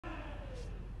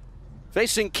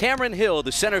Facing Cameron Hill,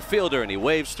 the center fielder, and he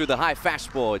waves through the high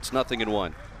fastball. It's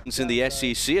 0-1. He's in the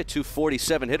SEC, a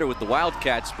 .247 hitter with the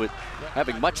Wildcats, but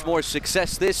having much more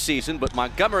success this season. But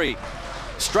Montgomery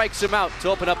strikes him out to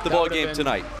open up the ball game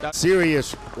tonight.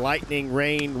 Serious lightning,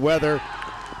 rain, weather.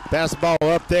 Fastball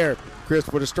up there. Chris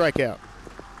with a strikeout.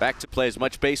 Back to play as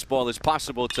much baseball as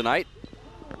possible tonight.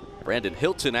 Brandon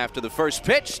Hilton after the first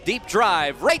pitch. Deep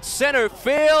drive, right center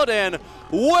field, and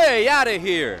way out of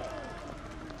here.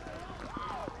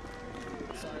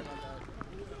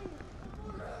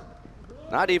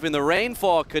 Not even the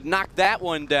rainfall could knock that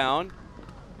one down.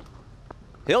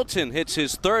 Hilton hits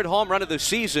his third home run of the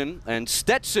season, and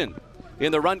Stetson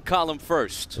in the run column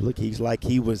first. Look, he's like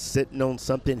he was sitting on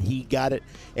something. He got it.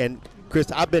 And Chris,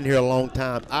 I've been here a long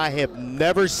time. I have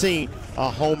never seen a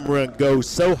home run go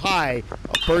so high,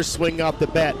 first swing off the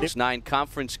bat. It's 9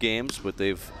 conference games, but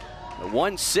they've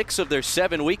won 6 of their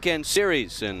 7 weekend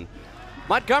series. And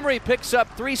Montgomery picks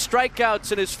up 3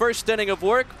 strikeouts in his first inning of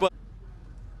work, but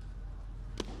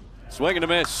swing and a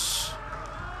miss.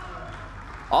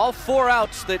 All 4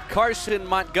 outs that Carson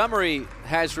Montgomery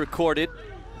has recorded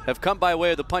have come by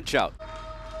way of the punch-out,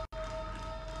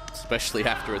 especially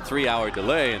after a 3-hour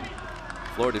delay. And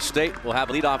Florida State will have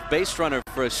a leadoff base runner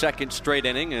for a second straight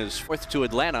inning as 4th to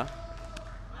Atlanta.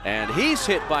 And he's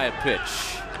hit by a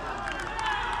pitch.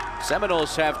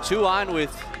 Seminoles have 2 on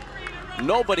with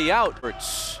nobody out.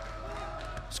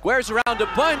 Squares around a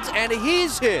bunt, and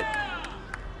he's hit.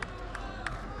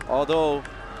 Although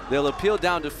they'll appeal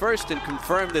down to first and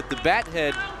confirm that the bat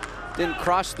head didn't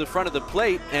cross the front of the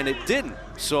plate, and it didn't.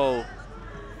 So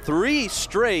 3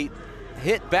 straight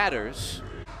hit batters.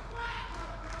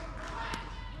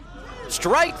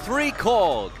 Strike 3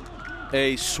 called.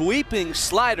 A sweeping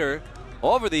slider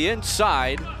over the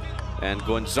inside, and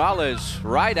Gonzalez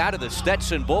right out of the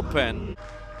Stetson bullpen.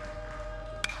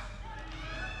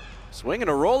 Swinging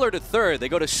a roller to third. They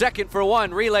go to second for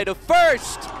 1, relay to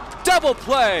first. Double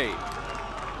play.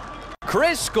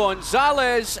 Chris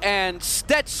Gonzalez and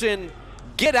Stetson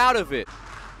get out of it.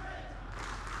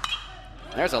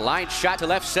 There's a line shot to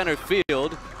left center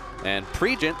field, and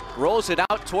Pregent rolls it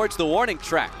out towards the warning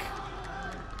track.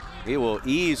 He will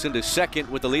ease into second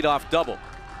with the leadoff double.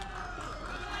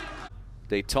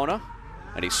 Daytona,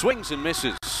 and he swings and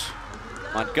misses.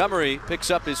 Montgomery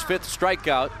picks up his 5th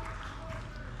strikeout.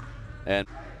 And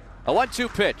a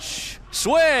 1-2 pitch.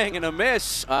 Swing and a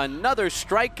miss. Another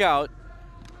strikeout.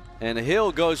 And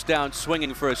Hill goes down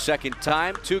swinging for a second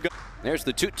time. There's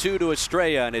the 2-2 to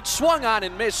Estrella, and it's swung on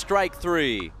and missed, strike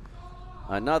 3.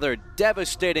 Another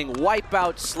devastating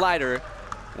wipeout slider,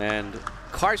 and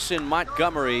Carson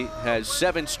Montgomery has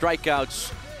 7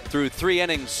 strikeouts through 3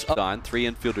 innings. On 3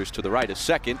 infielders to the right of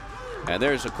second, and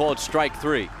there's a called strike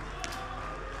 3.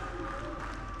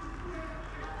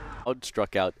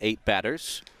 Struck out 8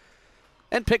 batters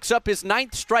and picks up his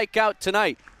 9th strikeout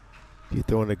tonight. You're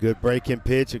throwing a good breaking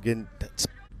pitch again.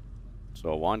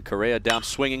 So Juan Correa down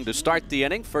swinging to start the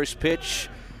inning. First pitch,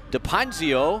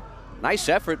 DePonzio. Nice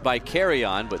effort by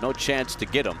Carrion, but no chance to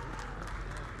get him.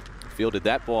 Fielded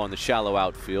that ball in the shallow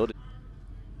outfield.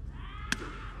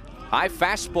 High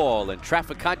fastball, and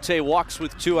Traficante walks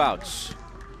with 2 outs.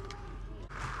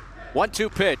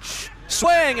 1-2 pitch.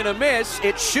 Swing and a miss.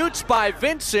 It shoots by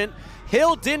Vincent.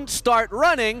 Hill didn't start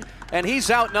running, and he's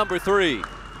out number 3.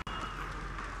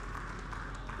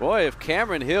 Boy, if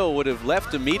Cameron Hill would have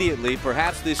left immediately,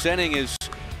 perhaps this inning is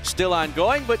still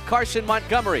ongoing, but Carson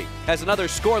Montgomery has another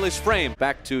scoreless frame.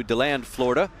 Back to DeLand,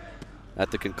 Florida at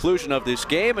the conclusion of this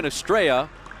game, and Estrella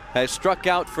has struck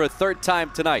out for a 3rd time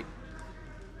tonight.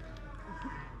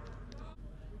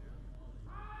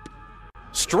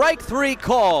 Strike 3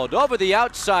 called over the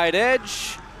outside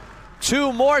edge.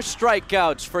 2 more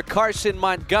strikeouts for Carson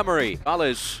Montgomery.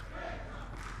 Gonzalez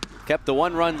kept the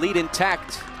 1-run lead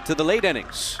intact to the late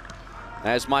innings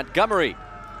as Montgomery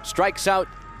strikes out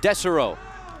Desero.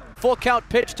 Full count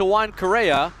pitch to Juan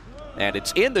Correa, and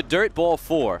it's in the dirt, ball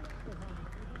 4.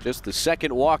 Just the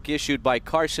 2nd walk issued by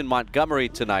Carson Montgomery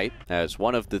tonight, as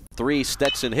one of the 3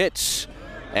 Stetson hits,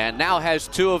 and now has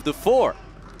 2 of the 4.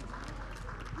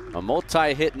 A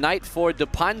multi-hit night for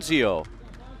DePonzio,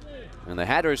 and the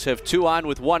Hatters have 2 on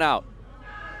with 1 out.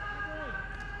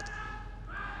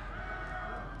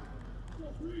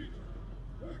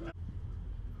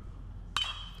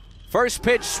 First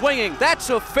pitch swinging, that's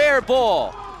a fair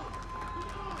ball.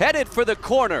 Headed for the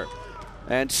corner,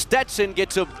 and Stetson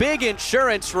gets a big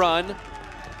insurance run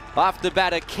off the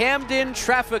bat of Camden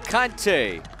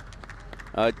Traficante.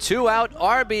 A 2-out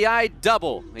RBI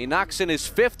double. He knocks in his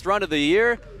 5th run of the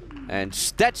year, and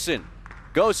Stetson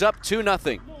goes up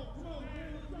 2-0.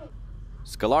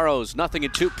 Scalaro's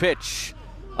 0-2 pitch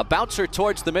A bouncer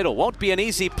towards the middle. Won't be an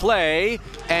easy play.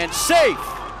 And safe.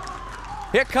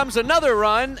 Here comes another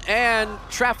run, and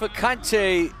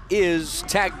Traficante is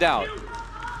tagged out.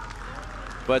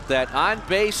 But that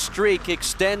on-base streak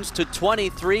extends to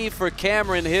 23 for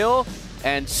Cameron Hill,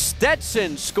 and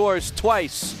Stetson scores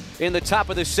twice in the top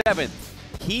of the 7th.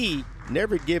 He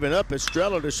never given up.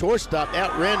 Estrella, the shortstop,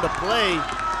 outran the play.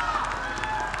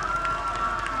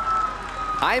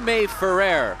 Jaime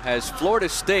Ferrer has Florida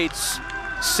State's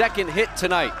second hit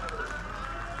tonight,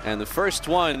 and the first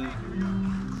one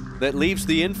that leaves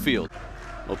the infield.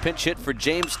 Well, pinch hit for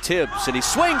James Tibbs, and he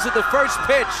swings at the first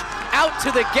pitch, out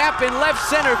to the gap in left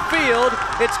center field.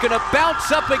 It's going to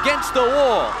bounce up against the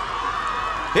wall.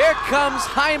 Here comes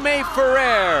Jaime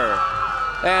Ferrer,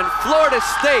 and Florida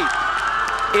State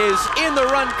is in the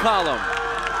run column.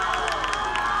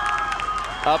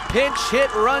 A pinch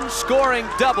hit run scoring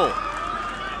double,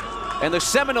 and the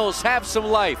Seminoles have some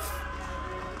life.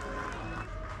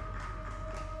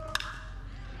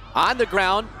 On the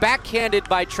ground, backhanded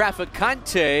by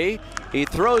Traficante. He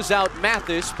throws out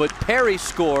Mathis, but Perry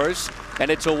scores, and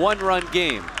it's a one-run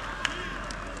game.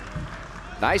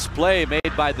 Nice play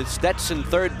made by the Stetson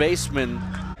third baseman.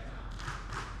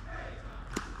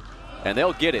 And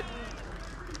they'll get it.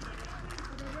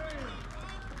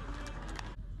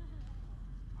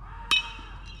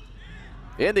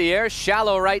 In the air,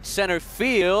 shallow right center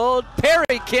field.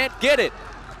 Perry can't get it.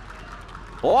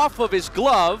 Off of his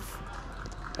glove.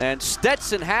 And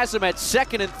Stetson has him at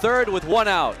second and third with one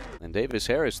out. And Davis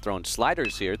Harris throwing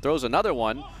sliders here. Throws another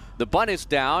one. The bunt is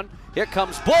down. Here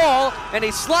comes Ball, and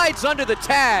he slides under the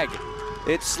tag.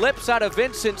 It slips out of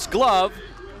Vincent's glove,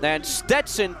 and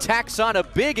Stetson tacks on a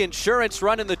big insurance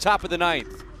run in the top of the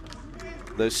 9th.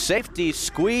 The safety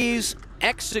squeeze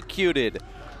executed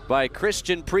by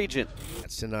Christian Pregent.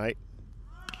 That's tonight.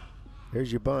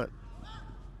 Here's your bunt.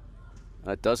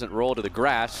 That doesn't roll to the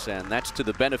grass, and that's to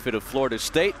the benefit of Florida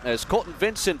State as Colton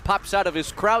Vincent pops out of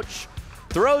his crouch,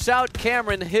 throws out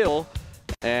Cameron Hill,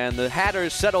 and the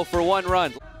Hatters settle for one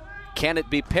run. Can it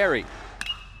be Perry?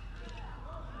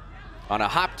 On a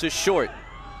hop to short.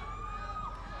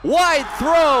 Wide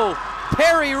throw.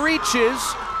 Perry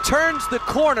reaches, turns the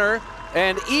corner,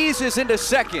 and eases into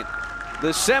second.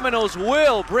 The Seminoles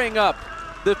will bring up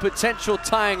the potential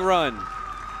tying run.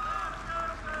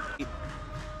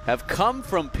 Have come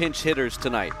from pinch hitters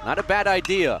tonight. Not a bad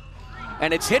idea.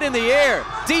 And it's hit in the air.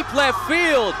 Deep left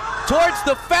field. Towards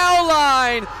the foul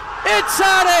line. It's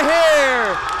out of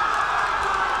here.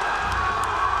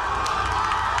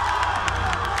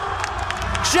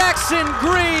 Jackson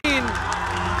Green.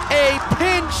 A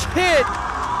pinch hit.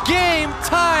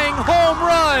 Game-tying home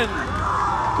run.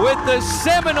 With the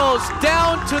Seminoles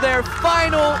down to their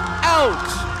final out.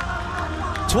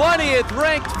 20th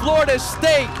ranked Florida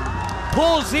State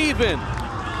pulls even.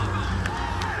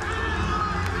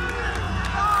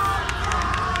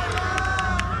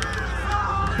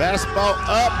 Fastball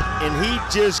up, and he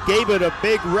just gave it a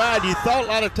big ride. You thought a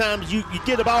lot of times you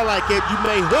get a ball like that, you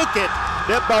may hook it.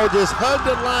 That ball just hugged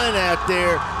the line out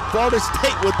there. Florida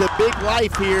State with the big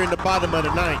life here in the bottom of the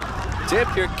 9th.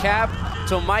 Tip your cap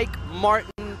to Mike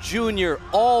Martin Jr.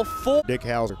 All four. Dick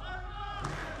Hauser.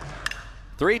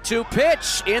 3-2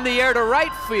 pitch in the air to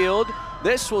right field.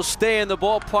 This will stay in the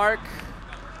ballpark,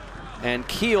 and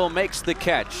Keel makes the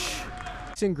catch.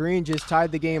 Jackson Green just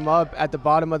tied the game up at the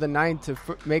bottom of the 9th to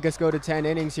make us go to 10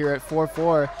 innings here at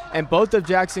 4-4. And both of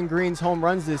Jackson Green's home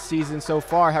runs this season so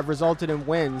far have resulted in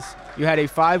wins. You had a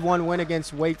 5-1 win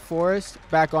against Wake Forest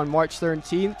back on March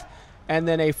 13th, and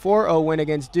then a 4-0 win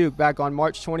against Duke back on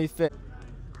March 25th.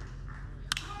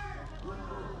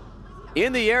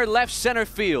 In the air, left center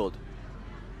field.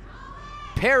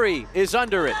 Perry is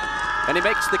under it, and he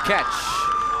makes the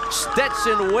catch.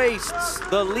 Stetson wastes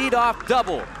the leadoff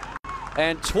double.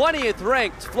 And 20th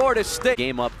ranked Florida State.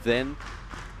 Game up then,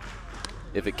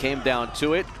 if it came down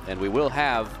to it, and we will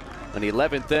have an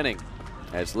 11th inning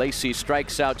as Lacey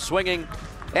strikes out swinging.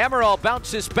 Amaral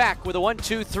bounces back with a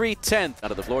 1-2-3 10th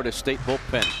out of the Florida State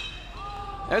bullpen.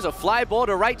 There's a fly ball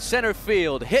to right center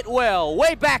field, hit well,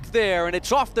 way back there, and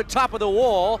it's off the top of the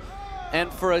wall.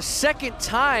 And for a second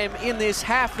time in this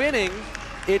half inning,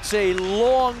 it's a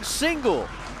long single.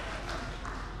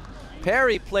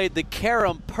 Perry played the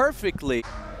carom perfectly.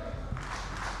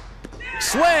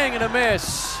 Swing and a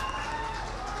miss.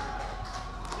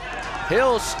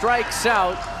 Hill strikes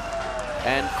out,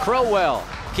 and Crowell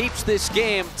keeps this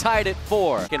game tied at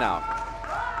 4. Out.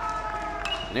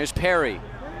 And there's Perry.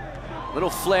 Little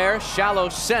flare, shallow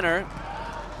center,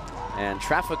 and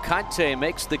Traficante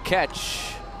makes the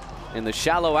catch in the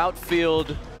shallow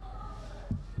outfield.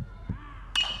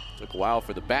 Took a while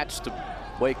for the bats to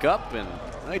wake up, and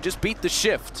they just beat the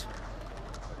shift.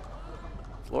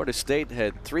 Florida State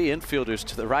had 3 infielders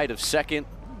to the right of second.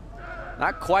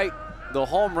 Not quite the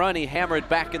home run he hammered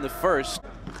back in the first.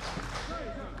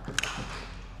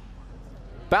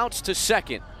 Bounce to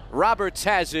second. Roberts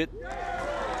has it.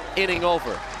 Inning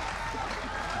over.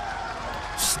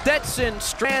 Stetson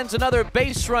strands another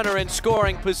base runner in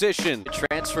scoring position.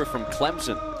 Transfer from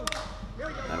Clemson.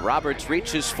 And Roberts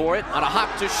reaches for it on a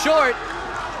hop to short.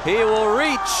 He will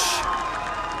reach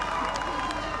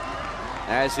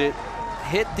as it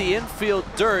hit the infield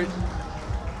dirt.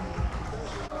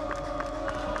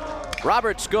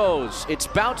 Roberts goes. It's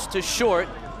bounced to short.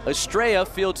 Estrella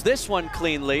fields this one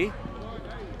cleanly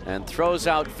and throws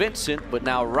out Vincent, but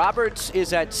now Roberts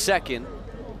is at second.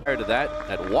 Prior to that,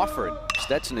 at Wofford,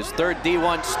 Stetson his third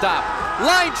D1 stop.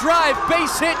 Line drive,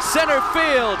 base hit center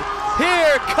field.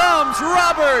 Here comes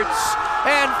Roberts,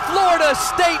 and Florida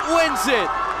State wins it.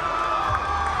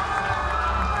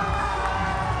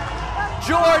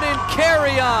 Jordan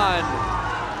Carrion,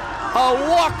 a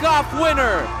walk-off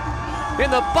winner in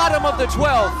the bottom of the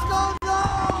 12th.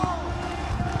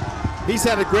 He's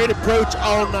had a great approach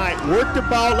all night. Worked the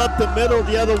ball up the middle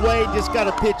the other way, just got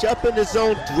a pitch up in the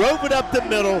zone, drove it up the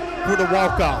middle for the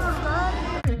walk-off.